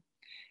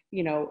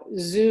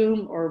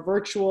 Zoom or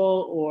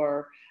virtual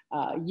or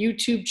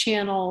YouTube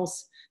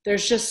channels.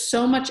 There's just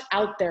so much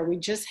out there. We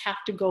just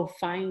have to go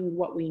find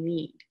what we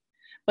need,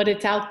 but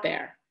it's out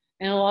there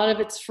and a lot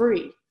of it's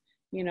free,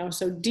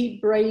 so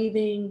deep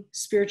breathing,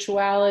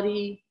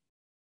 spirituality,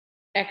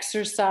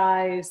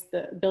 exercise,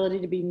 the ability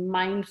to be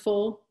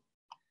mindful.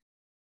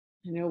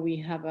 I know we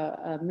have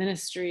a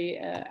ministry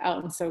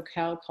out in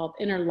SoCal called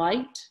Inner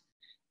Light,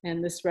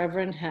 and this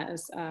reverend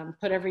has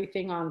put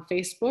everything on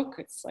Facebook.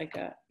 It's like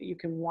you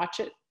can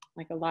watch it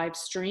like a live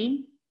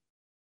stream.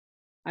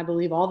 I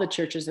believe all the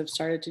churches have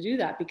started to do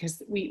that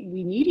because we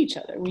need each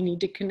other. We need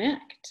to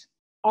connect.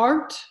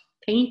 Art,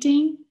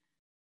 painting,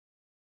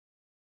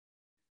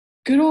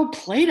 good old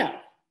Play-Doh.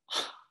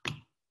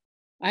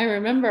 I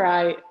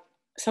remember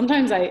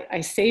sometimes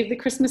I save the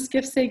Christmas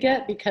gifts they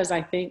get because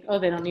I think, oh,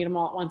 they don't need them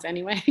all at once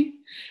anyway.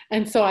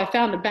 And so I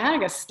found a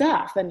bag of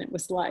stuff and it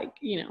was like,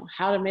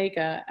 how to make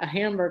a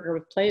hamburger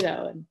with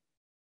Play-Doh. And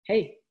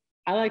hey,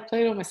 I like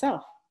Play-Doh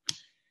myself.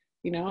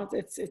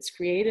 It's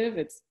creative.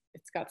 It's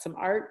got some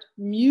art,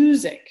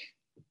 music,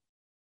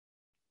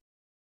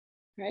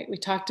 right? We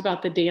talked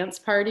about the dance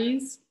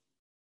parties,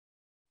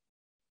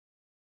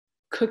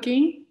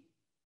 cooking.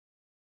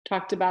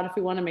 Talked about if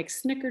we want to make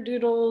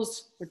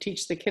snickerdoodles or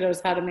teach the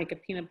kiddos how to make a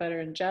peanut butter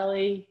and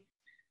jelly,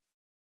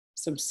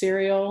 some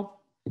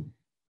cereal,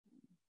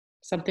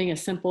 something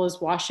as simple as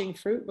washing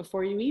fruit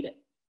before you eat it.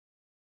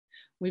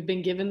 We've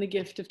been given the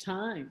gift of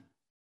time.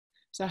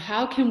 So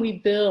how can we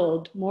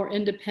build more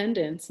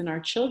independence in our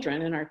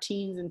children and our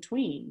teens and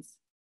tweens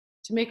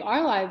to make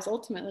our lives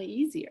ultimately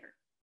easier?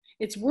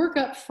 It's work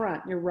up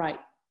front, you're right.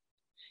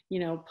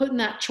 Putting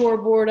that chore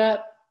board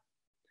up,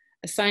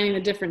 assigning the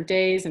different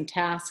days and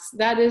tasks,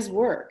 that is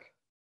work.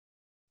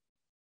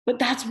 But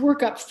that's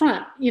work up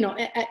front.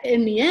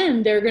 In the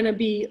end, they're going to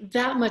be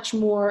that much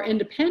more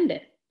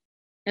independent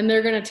and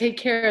they're going to take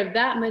care of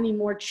that many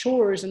more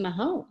chores in the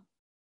home.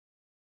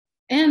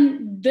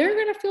 And they're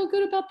going to feel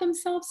good about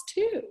themselves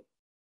too.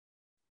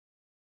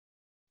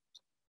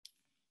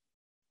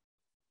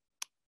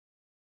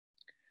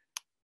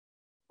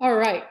 All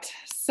right.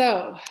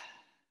 So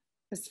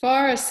as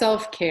far as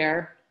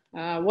self-care,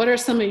 what are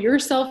some of your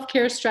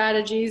self-care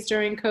strategies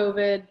during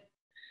COVID?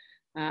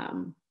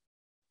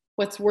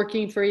 What's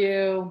working for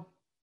you?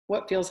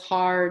 What feels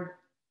hard?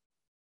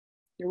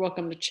 You're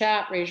welcome to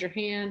chat, raise your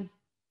hand.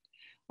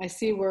 I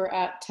see we're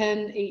at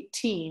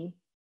 10:18.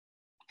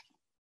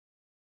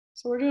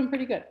 So we're doing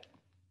pretty good.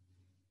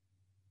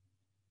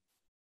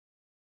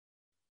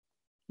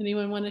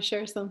 Anyone want to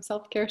share some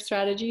self-care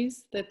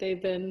strategies that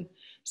they've been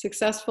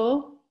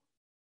successful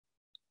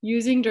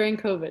using during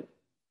COVID?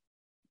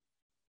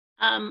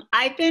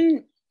 I've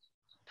been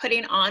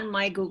putting on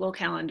my Google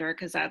Calendar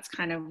because that's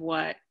kind of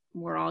what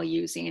we're all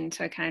using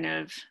to kind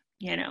of,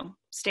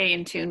 stay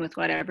in tune with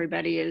what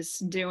everybody is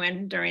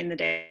doing during the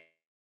day.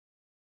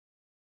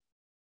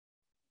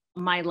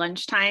 My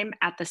lunchtime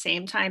at the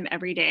same time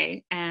every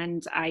day.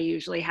 And I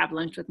usually have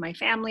lunch with my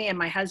family and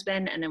my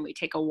husband, and then we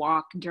take a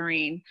walk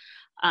during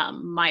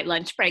my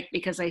lunch break,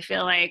 because I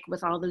feel like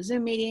with all the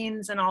Zoom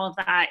meetings and all of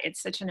that,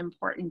 it's such an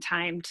important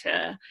time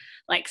to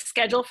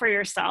schedule for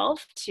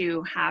yourself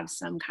to have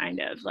some kind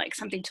of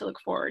something to look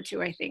forward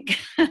to, I think,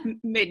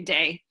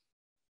 midday.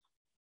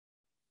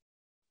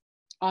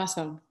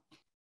 Awesome.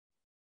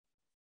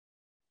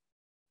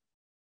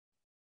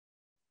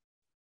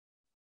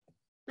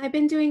 I've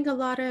been doing a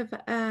lot of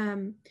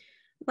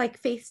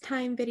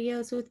FaceTime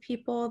videos with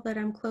people that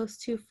I'm close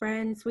to,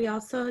 friends. We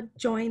also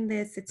joined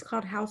this, it's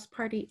called House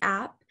Party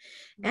app.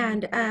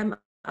 And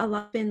a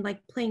lot been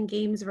playing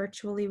games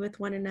virtually with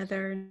one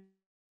another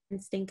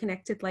and staying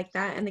connected like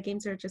that. And the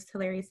games are just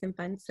hilarious and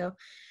fun. So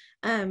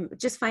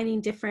just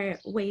finding different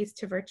ways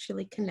to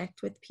virtually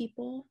connect with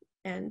people.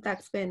 And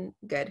that's been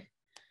good.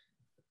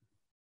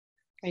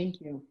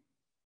 Thank you.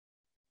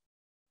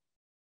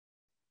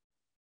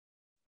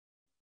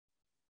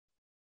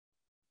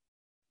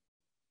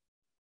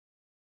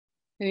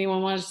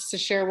 Anyone wants to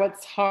share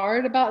what's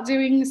hard about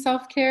doing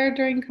self-care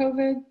during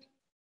COVID?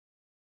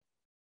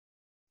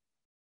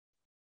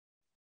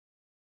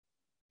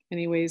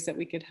 any ways that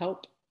we could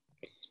help?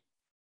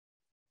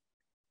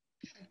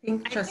 I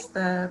think just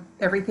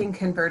everything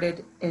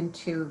converted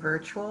into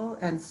virtual,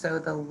 and so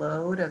the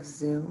load of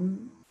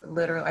Zoom,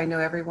 literally, I know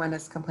everyone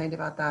has complained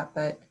about that,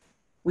 but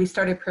we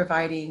started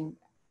providing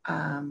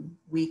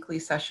weekly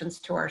sessions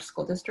to our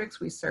school districts.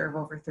 We serve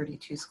over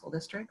 32 school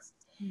districts.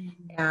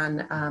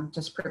 And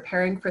just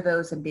preparing for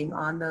those and being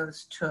on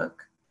those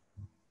took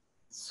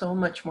so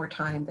much more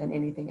time than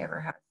anything ever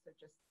has. So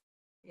just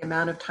the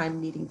amount of time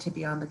needing to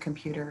be on the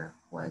computer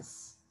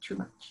was too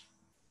much.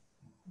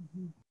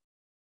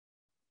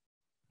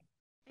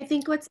 I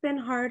think what's been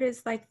hard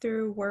is like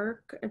through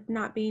work,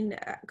 not being,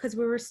 because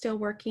we were still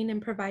working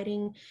and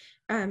providing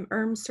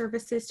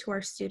services to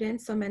our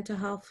students, so mental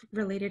health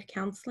related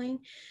counseling.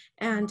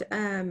 And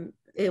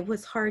it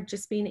was hard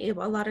just being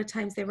able, a lot of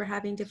times they were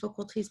having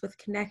difficulties with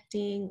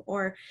connecting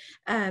or,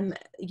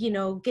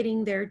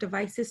 getting their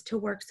devices to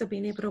work. So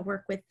being able to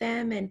work with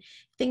them, and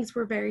things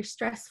were very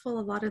stressful.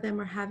 A lot of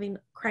them are having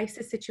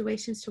crisis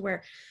situations to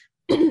where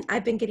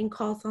I've been getting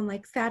calls on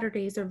like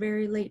Saturdays or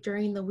very late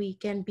during the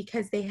weekend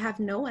because they have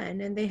no one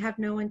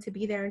to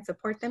be there and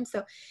support them.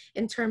 So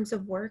in terms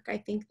of work, I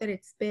think that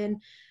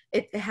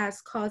it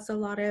has caused a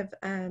lot of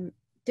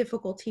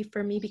difficulty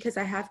for me because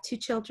I have 2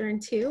 children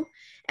too,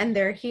 and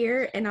they're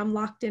here and I'm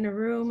locked in a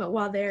room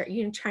while they're,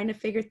 trying to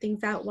figure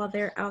things out while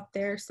they're out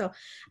there. So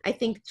I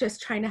think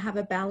just trying to have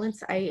a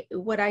balance.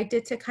 What I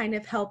did to kind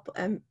of help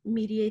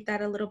mediate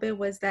that a little bit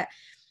was that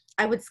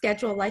I would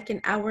schedule like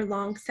an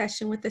hour-long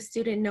session with the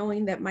student,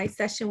 knowing that my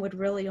session would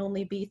really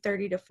only be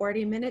 30 to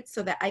 40 minutes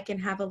so that I can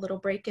have a little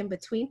break in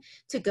between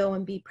to go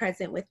and be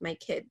present with my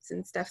kids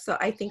and stuff. So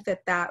I think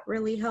that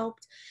really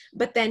helped.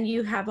 But then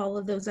you have all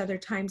of those other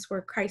times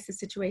where crisis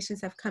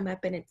situations have come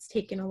up and it's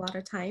taken a lot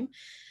of time.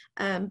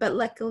 But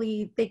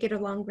luckily they get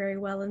along very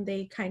well and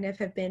they kind of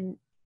have been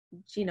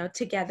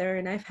together,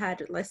 and I've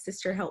had my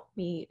sister help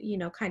me,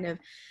 kind of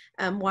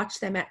watch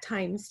them at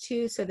times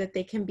too, so that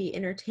they can be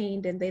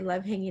entertained, and they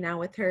love hanging out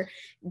with her,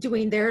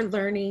 doing their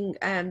learning.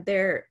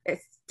 Their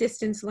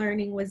distance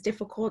learning was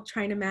difficult,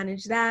 trying to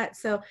manage that.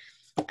 So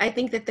I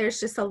think that there's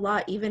just a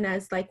lot, even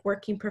as like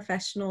working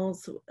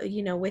professionals,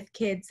 with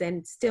kids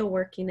and still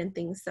working and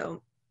things.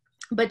 So,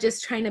 but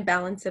just trying to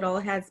balance it all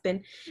it has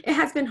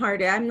been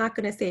hard. I'm not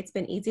going to say it's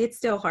been easy. It's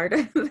still hard,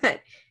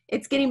 but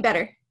it's getting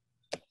better.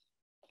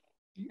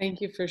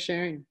 Thank you for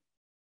sharing.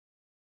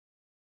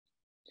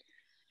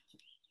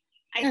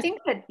 I think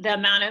that the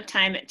amount of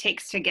time it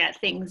takes to get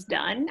things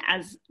done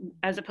as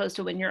opposed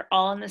to when you're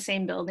all in the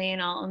same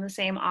building, all in the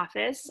same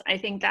office, I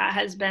think that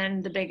has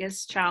been the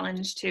biggest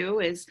challenge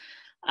too, is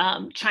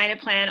trying to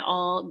plan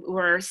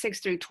we're 6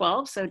 through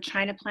 12, so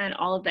trying to plan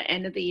all of the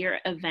end of the year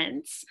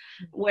events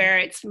where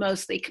it's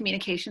mostly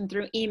communication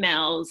through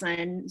emails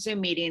and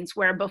Zoom meetings,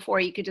 where before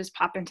you could just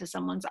pop into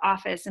someone's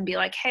office and be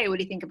like, hey, what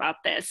do you think about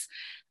this?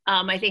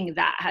 I think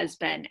that has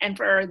been, and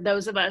for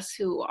those of us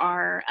who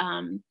are,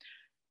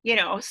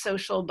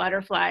 social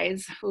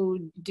butterflies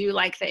who do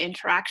like the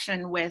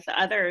interaction with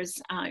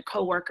others,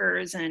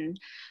 coworkers, and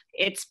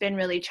it's been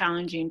really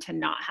challenging to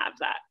not have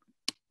that.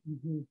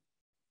 Mm-hmm.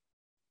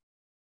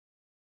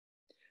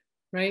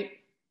 Right.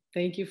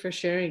 Thank you for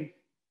sharing.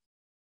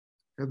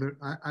 Heather,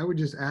 I would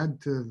just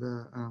add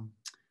to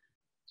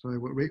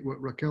what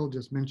Raquel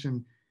just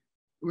mentioned.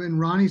 When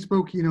Ronnie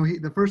spoke,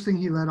 the first thing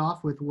he led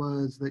off with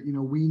was that,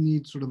 we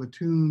need sort of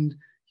attuned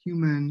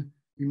human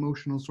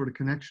emotional sort of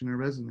connection or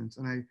resonance.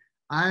 And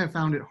I have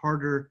found it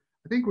harder.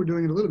 I think we're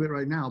doing it a little bit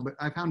right now, but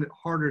I found it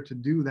harder to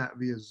do that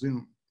via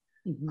Zoom.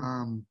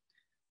 Mm-hmm.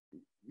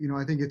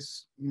 I think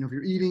it's, if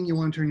you're eating, you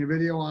want to turn your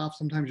video off.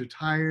 Sometimes you're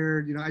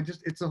tired.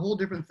 It's a whole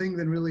different thing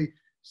than really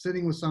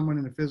sitting with someone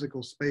in a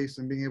physical space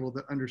and being able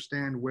to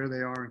understand where they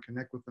are and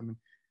connect with them and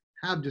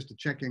have just a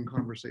check-in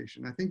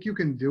conversation. I think you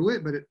can do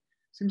it, but it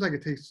seems like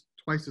it takes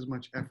twice as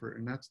much effort,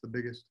 and that's the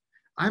biggest.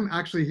 I'm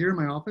actually here in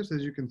my office,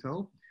 as you can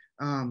tell.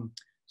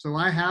 So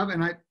I have,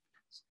 and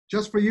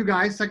just for you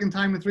guys, second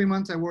time in 3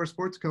 months, I wore a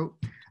sports coat.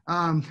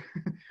 And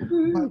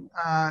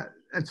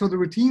so the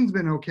routine's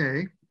been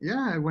okay.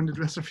 Yeah, I wanted to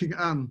dress up for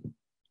you.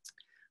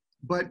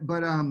 But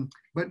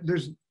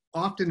there's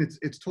often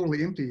it's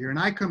totally empty here, and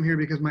I come here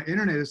because my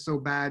internet is so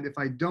bad. If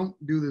I don't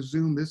do the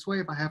Zoom this way,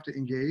 if I have to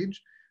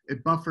engage,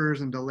 it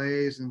buffers and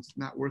delays, and it's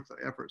not worth the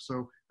effort.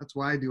 So that's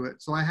why I do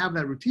it. So I have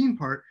that routine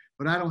part,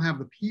 but I don't have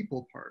the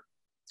people part.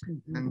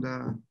 Mm-hmm. And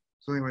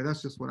so anyway,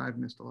 that's just what I've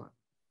missed a lot.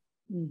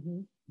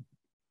 Mm-hmm.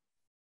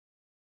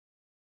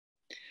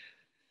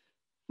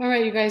 All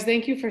right, you guys,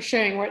 thank you for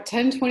sharing. We're at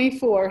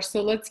 10:24,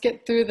 so let's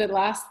get through the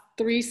last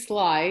 3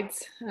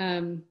 slides.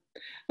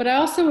 But I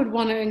also would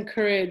want to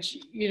encourage,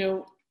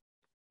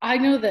 I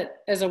know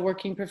that as a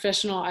working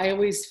professional, I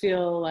always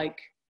feel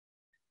like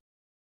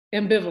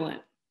ambivalent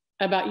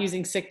about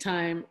using sick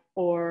time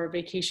or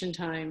vacation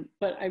time,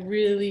 but I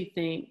really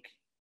think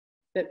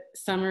that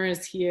summer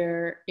is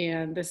here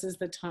and this is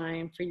the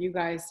time for you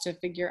guys to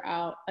figure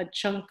out a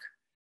chunk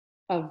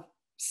of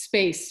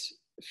space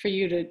for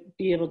you to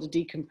be able to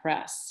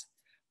decompress.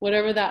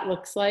 Whatever that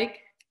looks like,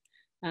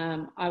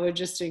 I would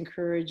just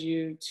encourage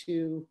you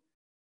to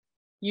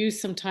use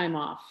some time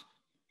off.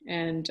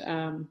 And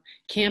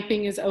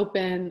camping is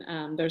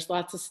open. There's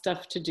lots of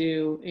stuff to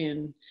do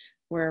in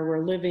where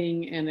we're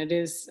living, and it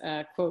is,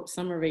 quote,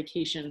 summer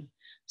vacation.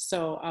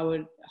 So I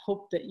would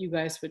hope that you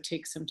guys would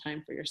take some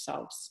time for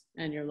yourselves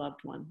and your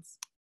loved ones.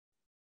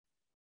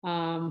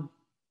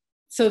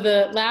 So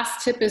the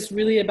last tip is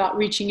really about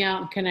reaching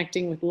out and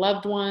connecting with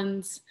loved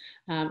ones.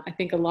 I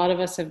think a lot of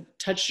us have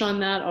touched on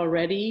that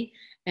already.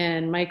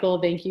 And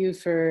Michael, thank you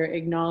for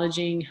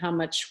acknowledging how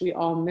much we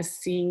all miss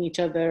seeing each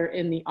other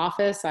in the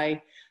office.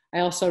 I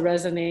also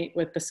resonate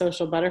with the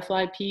social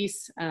butterfly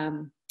piece.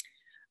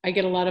 I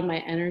get a lot of my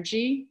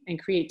energy and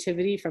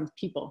creativity from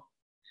people,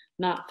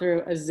 not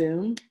through a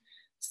Zoom.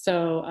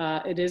 So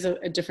it is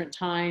a different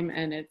time,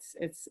 and it's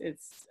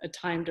a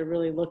time to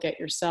really look at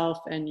yourself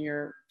and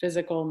your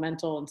physical,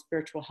 mental, and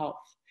spiritual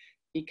health,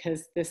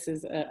 because this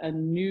is a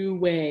new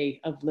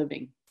way of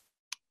living.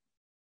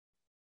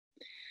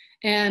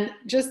 And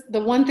just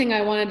the one thing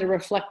I wanted to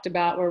reflect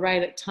about, we're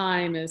right at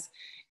time, is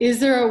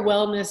there a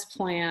wellness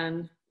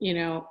plan? You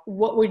know,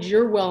 what would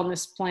your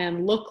wellness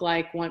plan look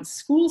like once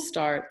school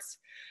starts?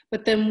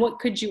 But then what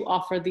could you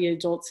offer the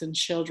adults and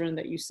children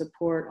that you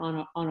support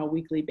on a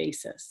weekly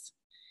basis?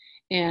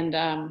 And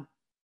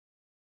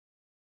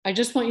I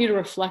just want you to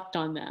reflect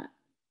on that.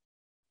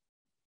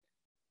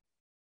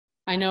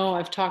 I know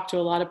I've talked to a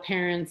lot of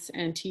parents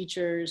and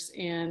teachers,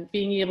 and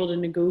being able to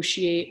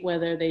negotiate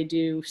whether they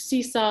do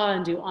Seesaw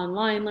and do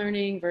online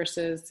learning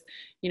versus,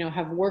 you know,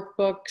 have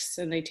workbooks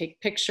and they take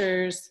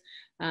pictures.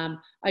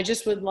 I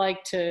just would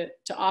like to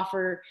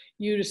offer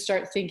you to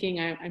start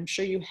thinking, I'm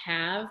sure you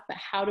have, but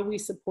how do we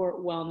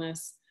support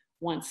wellness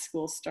once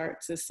school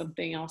starts is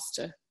something else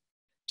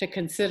to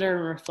consider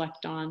and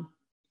reflect on.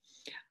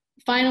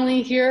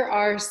 Finally, here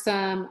are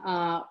some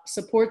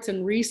supports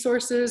and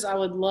resources. I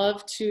would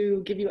love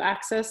to give you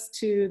access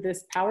to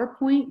this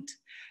PowerPoint.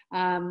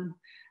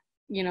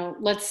 You know,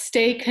 let's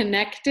stay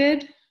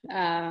connected.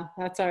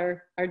 That's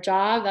our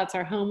job. That's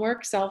our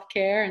homework,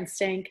 self-care and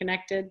staying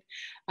connected.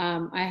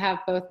 I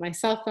have both my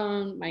cell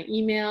phone, my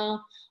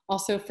email.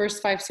 Also,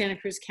 First 5 Santa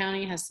Cruz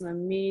County has some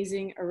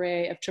amazing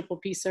array of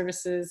PPP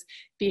services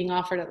being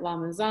offered at La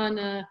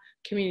Manzana,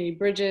 Community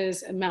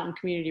Bridges, and Mountain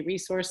Community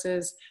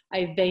Resources.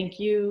 I thank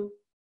you.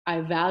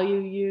 I value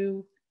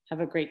you.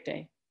 Have a great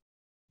day.